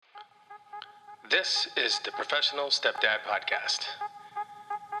This is the Professional Stepdad Podcast,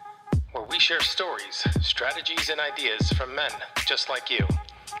 where we share stories, strategies, and ideas from men just like you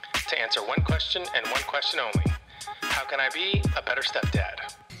to answer one question and one question only. How can I be a better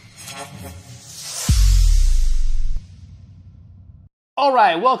stepdad? All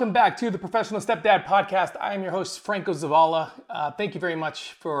right, welcome back to the Professional Stepdad Podcast. I am your host, Franco Zavala. Thank you very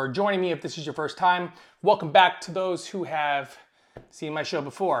much for joining me if this is your first time. Welcome back to those who have seen my show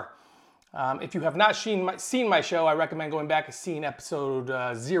before. If you have not seen my show, I recommend going back and seeing episode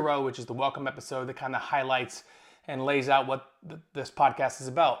 0, which is the welcome episode that kind of highlights and lays out what this podcast is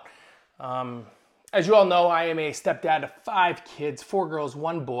about. As you all know, I am a stepdad of 5 kids, 4 girls,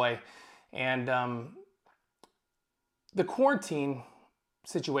 1 boy. And the quarantine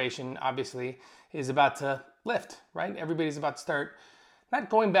situation, obviously, is about to lift, right? Everybody's about to start not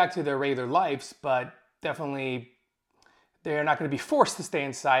going back to their regular lives, but definitely they're not going to be forced to stay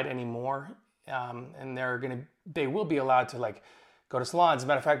inside anymore, and they will be allowed to go to salons. As a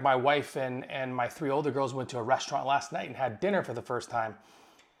matter of fact, my wife and my 3 older girls went to a restaurant last night and had dinner for the first time.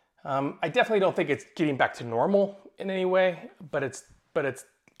 I definitely don't think it's getting back to normal in any way, but it's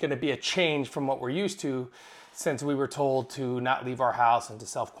going to be a change from what we're used to since we were told to not leave our house and to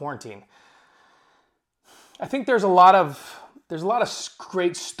self-quarantine. I think there's a lot of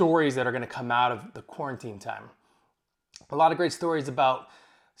great stories that are going to come out of the quarantine time. A lot of great stories about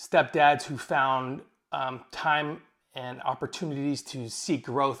stepdads who found time and opportunities to seek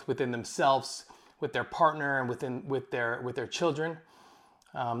growth within themselves, with their partner, and with their children.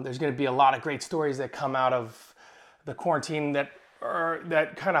 There's going to be a lot of great stories that come out of the quarantine that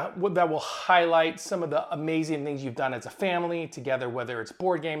will highlight some of the amazing things you've done as a family together, whether it's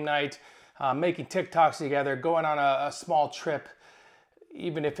board game night, making TikToks together, going on a small trip.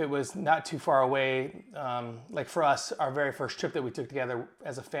 Even if it was not too far away, like for us, our very first trip that we took together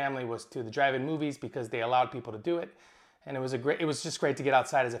as a family was to the drive-in movies because they allowed people to do it, and it was just great to get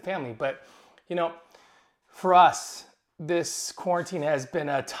outside as a family. But for us, this quarantine has been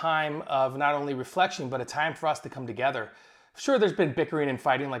a time of not only reflection, but a time for us to come together. Sure, there's been bickering and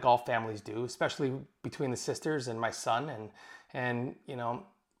fighting like all families do, especially between the sisters and my son, and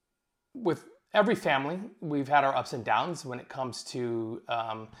with every family, we've had our ups and downs when it comes to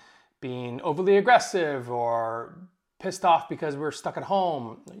being overly aggressive or pissed off because we're stuck at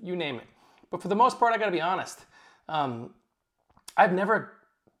home, you name it. But for the most part, I gotta be honest. I've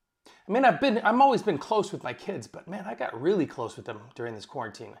always been close with my kids, but man, I got really close with them during this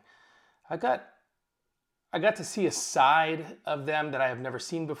quarantine. I got to see a side of them that I have never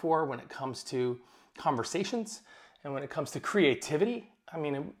seen before when it comes to conversations and when it comes to creativity. I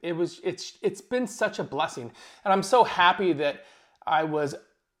mean, it's been such a blessing, and I'm so happy that I was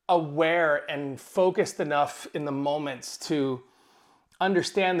aware and focused enough in the moments to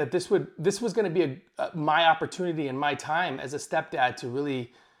understand that this was going to be my opportunity and my time as a stepdad to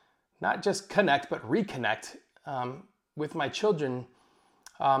really not just connect but reconnect with my children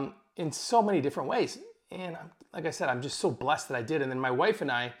in so many different ways. And like I said, I'm just so blessed that I did. And then my wife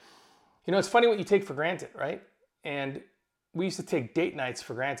and I, it's funny what you take for granted, right? And we used to take date nights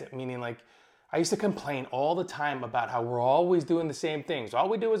for granted, meaning I used to complain all the time about how we're always doing the same things. All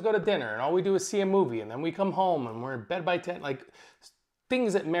we do is go to dinner, and all we do is see a movie, and then we come home and we're in bed by 10,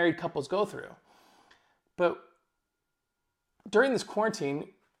 things that married couples go through. But during this quarantine,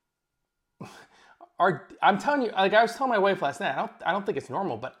 I'm telling you, I was telling my wife last night, I don't think it's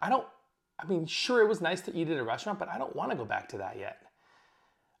normal, but sure, it was nice to eat at a restaurant, but I don't want to go back to that yet.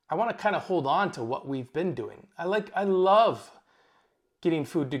 I want to kind of hold on to what we've been doing. I love getting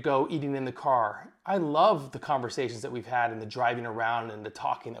food to go, eating in the car. I love the conversations that we've had and the driving around and the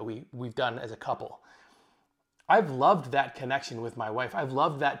talking that we've done as a couple. I've loved that connection with my wife. I've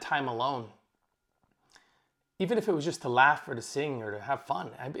loved that time alone. Even if it was just to laugh or to sing or to have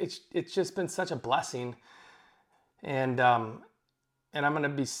fun. It's just been such a blessing. And I'm not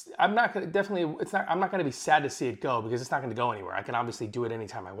going to be sad to see it go because it's not going to go anywhere. I can obviously do it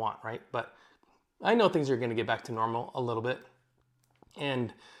anytime I want, right? But I know things are going to get back to normal a little bit.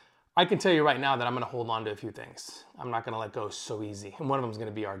 And I can tell you right now that I'm going to hold on to a few things. I'm not going to let go so easy. And one of them is going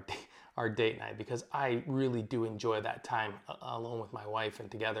to be our date night because I really do enjoy that time alone with my wife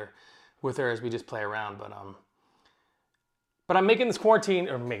and together with her as we just play around. But I'm making this quarantine.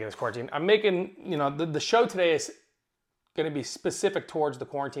 I'm making, the show today is going to be specific towards the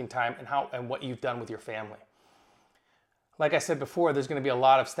quarantine time and what you've done with your family. Like I said before, there's going to be a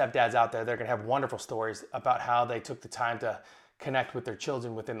lot of stepdads out there that are going to have wonderful stories about how they took the time to connect with their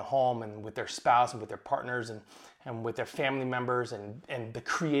children within the home and with their spouse and with their partners and with their family members and the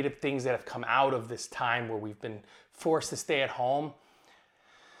creative things that have come out of this time where we've been forced to stay at home.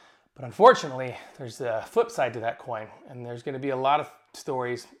 But unfortunately, there's a flip side to that coin, and there's going to be a lot of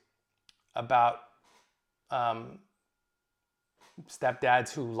stories about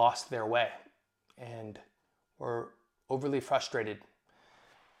stepdads who lost their way and were overly frustrated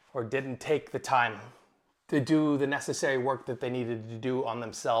or didn't take the time to do the necessary work that they needed to do on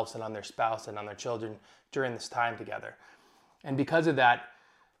themselves and on their spouse and on their children during this time together. And because of that,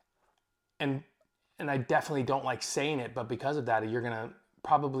 and I definitely don't like saying it, but because of that, you're going to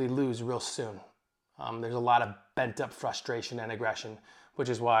probably lose real soon. There's a lot of bent up frustration and aggression, which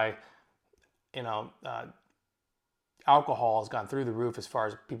is why, alcohol has gone through the roof as far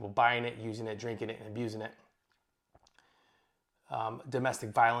as people buying it, using it, drinking it, and abusing it.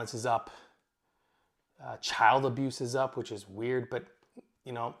 Domestic violence is up. Child abuse is up, which is weird, but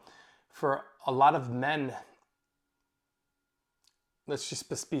for a lot of men, let's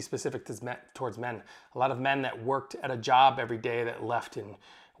just be specific towards men. A lot of men that worked at a job every day that left and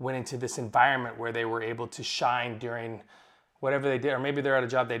went into this environment where they were able to shine during whatever they did, or maybe they're at a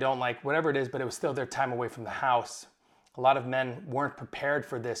job they don't like, whatever it is, but it was still their time away from the house. A lot of men weren't prepared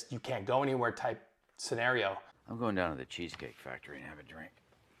for this you can't go anywhere type scenario. I'm going down to the Cheesecake Factory and have a drink.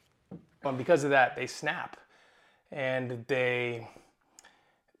 And because of that, they snap and they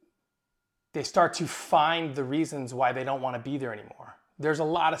start to find the reasons why they don't want to be there anymore. There's a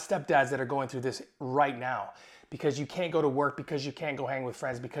lot of stepdads that are going through this right now because you can't go to work, because you can't go hang with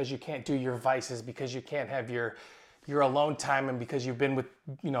friends, because you can't do your vices, because you can't have your alone time, and because you've been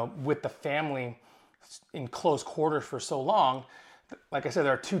with the family in close quarters for so long. Like I said,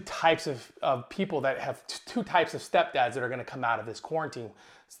 there are two types of people that have two types of stepdads that are going to come out of this quarantine.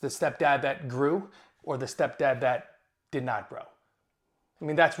 It's the stepdad that grew or the stepdad that did not grow. I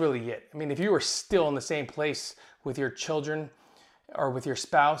mean, that's really it. I mean, if you were still in the same place with your children or with your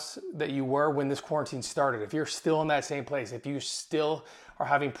spouse that you were when this quarantine started, if you're still in that same place, if you still are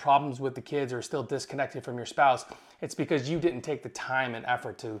having problems with the kids or still disconnected from your spouse, it's because you didn't take the time and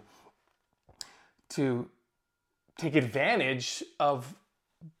effort to take advantage of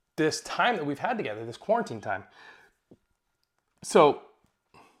this time that we've had together, this quarantine time. So,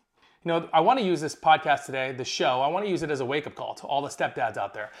 I want to use this podcast today, the show, I want to use it as a wake-up call to all the stepdads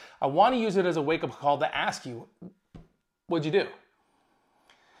out there. I want to use it as a wake-up call to ask you, what'd you do?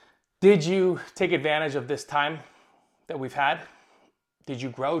 Did you take advantage of this time that we've had? Did you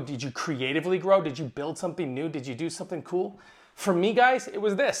grow? Did you creatively grow? Did you build something new? Did you do something cool? For me, guys, it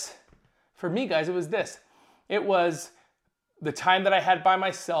was this. It was the time that I had by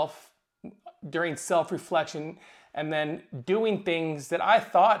myself during self-reflection and then doing things that I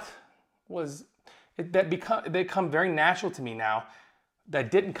thought they come very natural to me now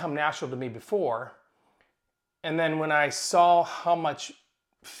that didn't come natural to me before. And then when I saw how much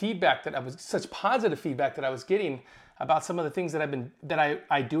feedback such positive feedback that I was getting about some of the things that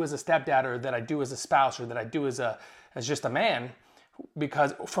I do as a stepdad, or that I do as a spouse, or that I do as just a man,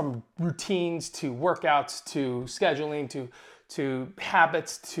 because from routines to workouts to scheduling to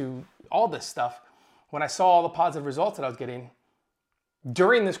habits to all this stuff, when I saw all the positive results that I was getting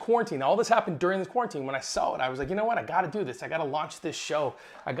during this quarantine, all this happened during this quarantine. When I saw it, I was like, you know what? I got to do this. I got to launch this show.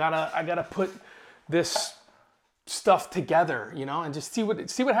 I gotta put this stuff together, and just see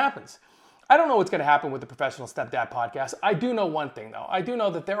what happens. I don't know what's going to happen with the Professional Stepdad podcast. I do know one thing though. I do know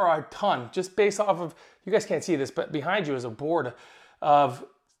that there are a ton, just based off of, you guys can't see this, but behind you is a board of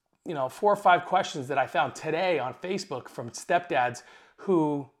 4 or 5 questions that I found today on Facebook from stepdads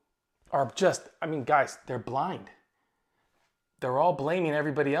who are just, guys, they're blind. They're all blaming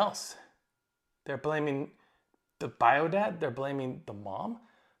everybody else. They're blaming the bio dad. They're blaming the mom.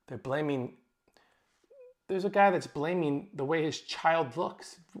 There's a guy that's blaming the way his child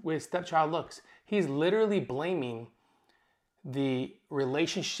looks, the way his stepchild looks. He's literally blaming the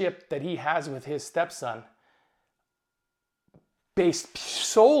relationship that he has with his stepson based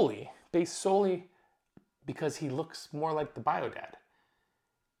solely because he looks more like the bio dad.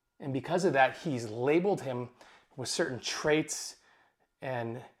 And because of that, he's labeled him with certain traits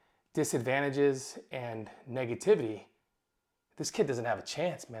and disadvantages and negativity. This kid doesn't have a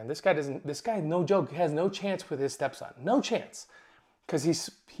chance, man. This guy, no joke, has no chance with his stepson. No chance. Because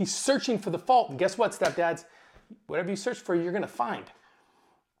he's searching for the fault. And guess what, stepdads? Whatever you search for, you're going to find.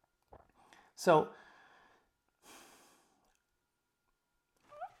 So,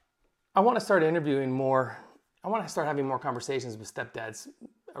 I want to start interviewing more. I want to start having more conversations with stepdads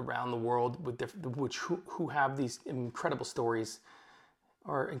around the world who have these incredible stories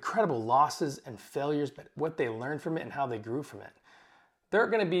or incredible losses and failures, but what they learned from it and how they grew from it. There are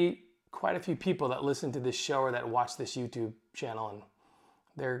going to be quite a few people that listen to this show or that watch this YouTube channel, and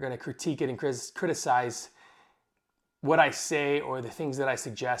they're going to critique it and criticize what I say or the things that I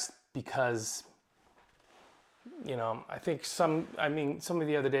suggest because, I think somebody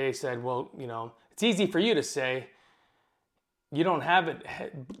the other day said, well, it's easy for you to say you don't have it,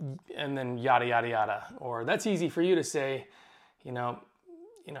 and then yada, yada, yada. Or that's easy for you to say,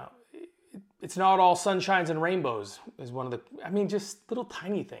 it's not all sunshines and rainbows is one of the, just little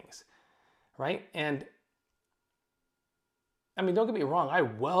tiny things, right? And don't get me wrong. I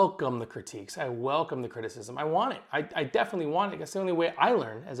welcome the critiques. I welcome the criticism. I want it. I definitely want it. That's the only way I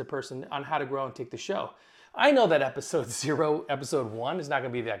learn as a person on how to grow and take the show. I know that episode 1 is not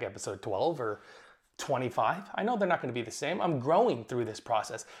going to be like episode 12 or 25. I know they're not going to be the same. I'm growing through this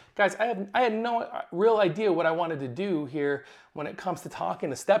process. Guys, I had no real idea what I wanted to do here when it comes to talking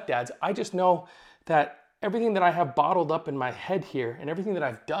to stepdads. I just know that everything that I have bottled up in my head here and everything that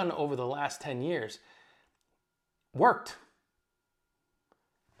I've done over the last 10 years worked.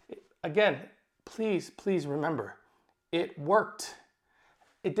 Again, please remember, it worked.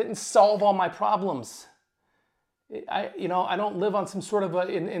 It didn't solve all my problems. I don't live on some sort of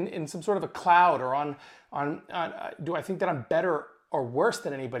in some sort of a cloud or on do I think that I'm better or worse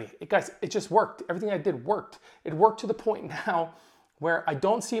than anybody? Guys, it just worked. Everything I did worked. It worked to the point now where I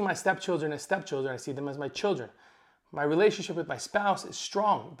don't see my stepchildren as stepchildren. I see them as my children. My relationship with my spouse is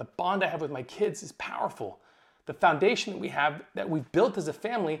strong. The bond I have with my kids is powerful. The foundation that we've built as a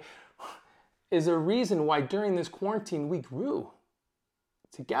family is a reason why during this quarantine we grew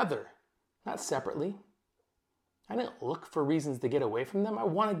together, not separately. I didn't look for reasons to get away from them. I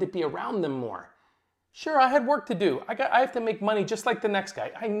wanted to be around them more. Sure, I had work to do. I have to make money just like the next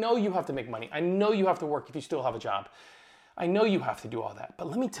guy. I know you have to make money. I know you have to work if you still have a job. I know you have to do all that. But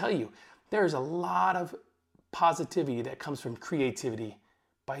let me tell you, there's a lot of positivity that comes from creativity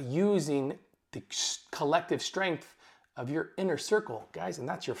by using the collective strength of your inner circle, guys, and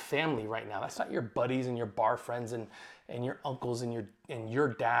that's your family right now. That's not your buddies and your bar friends and your uncles and your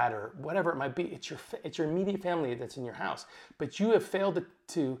dad or whatever it might be. It's your immediate family that's in your house. But you have failed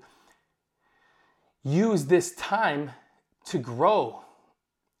to use this time to grow,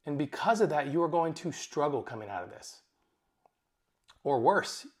 and because of that, you are going to struggle coming out of this. Or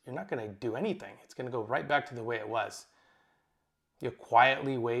worse, you're not going to do anything. It's going to go right back to the way it was. You'll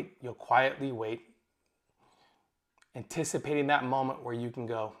quietly wait. Anticipating that moment where you can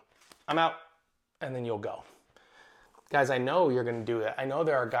go, I'm out, and then you'll go. Guys, I know you're going to do it. I know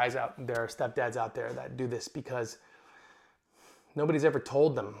there are stepdads out there that do this because nobody's ever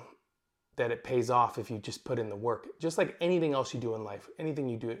told them that it pays off if you just put in the work. Just like anything else you do in life, anything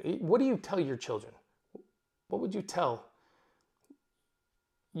you do. What do you tell your children? What would you tell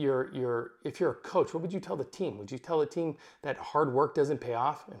if you're a coach? What would you tell the team? Would you tell the team that hard work doesn't pay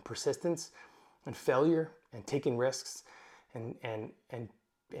off, and persistence and failure and taking risks and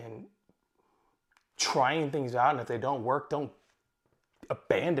trying things out, and if they don't work, don't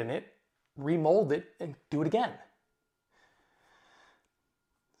abandon it, remold it, and do it again?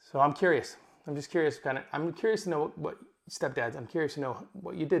 So I'm curious. I'm just curious, I'm curious to know what stepdads, I'm curious to know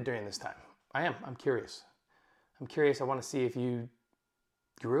what you did during this time. I'm curious. I want to see if you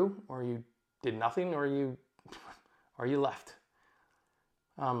grew, or you did nothing, or you left.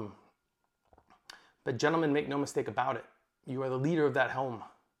 But gentlemen, make no mistake about it. You are the leader of that home.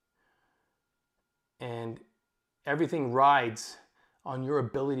 And everything rides on your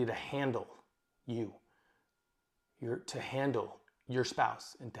ability to handle to handle your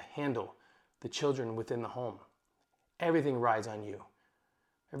spouse and to handle the children within the home. Everything rides on you.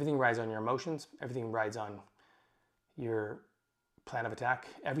 Everything rides on your emotions. Everything rides on your plan of attack.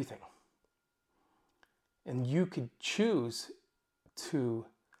 Everything. And you could choose to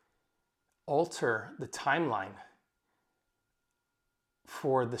alter the timeline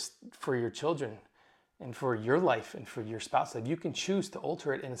for your children and for your life and for your spouse life. You can choose to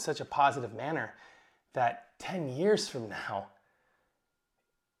alter it in such a positive manner that 10 years from now,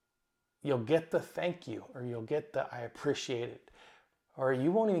 you'll get the thank you, or you'll get the I appreciate it, or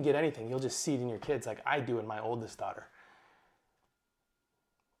you won't even get anything. You'll just see it in your kids like I do in my oldest daughter.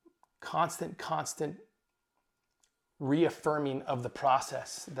 Constant reaffirming of the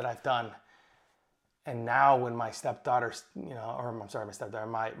process that I've done. And now when my stepdaughter,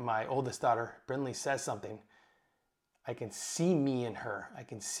 my oldest daughter, Brinley, says something, I can see me in her. I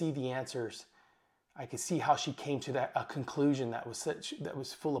can see the answers. I can see how she came to a conclusion that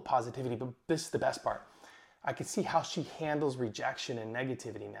was full of positivity. But this is the best part. I can see how she handles rejection and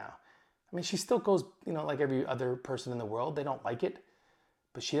negativity now. She still goes, like every other person in the world. They don't like it,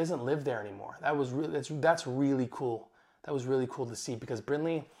 but she doesn't live there anymore. That's really cool. That was really cool to see, because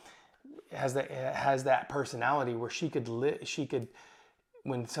Brinley has that personality where she could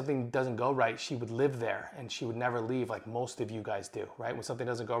when something doesn't go right, she would live there and she would never leave like most of you guys do, right? When something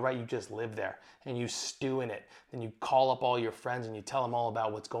doesn't go right, you just live there and you stew in it. Then you call up all your friends and you tell them all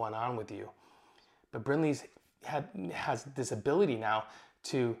about what's going on with you. But Brinley's has this ability now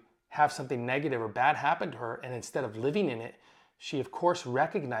to have something negative or bad happen to her, and instead of living in it, she of course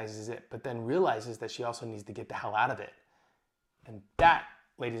recognizes it, but then realizes that she also needs to get the hell out of it. And that,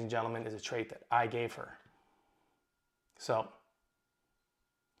 ladies and gentlemen, is a trait that I gave her. So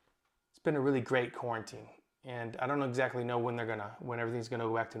it's been a really great quarantine, and I don't exactly know when everything's gonna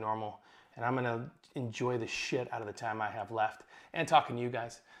go back to normal, and I'm gonna enjoy the shit out of the time I have left and talking to you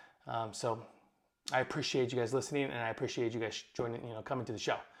guys. So I appreciate you guys listening, and I appreciate you guys joining, coming to the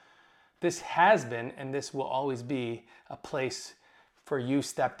show. This has been, and this will always be, a place for you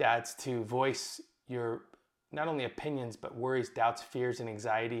stepdads to voice your not only opinions, but worries, doubts, fears, and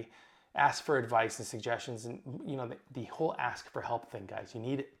anxiety. Ask for advice and suggestions, and the whole ask for help thing, guys. You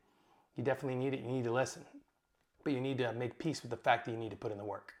need it. You definitely need it. You need to listen, but you need to make peace with the fact that you need to put in the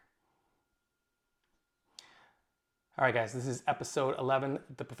work. All right, guys, this is episode 11,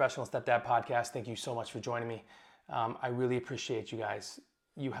 the Professional Stepdad Podcast. Thank you so much for joining me. I really appreciate you guys.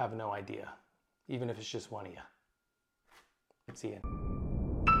 You have no idea, even if it's just one of you. See you.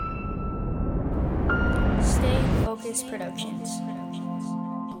 Stay Focused Productions.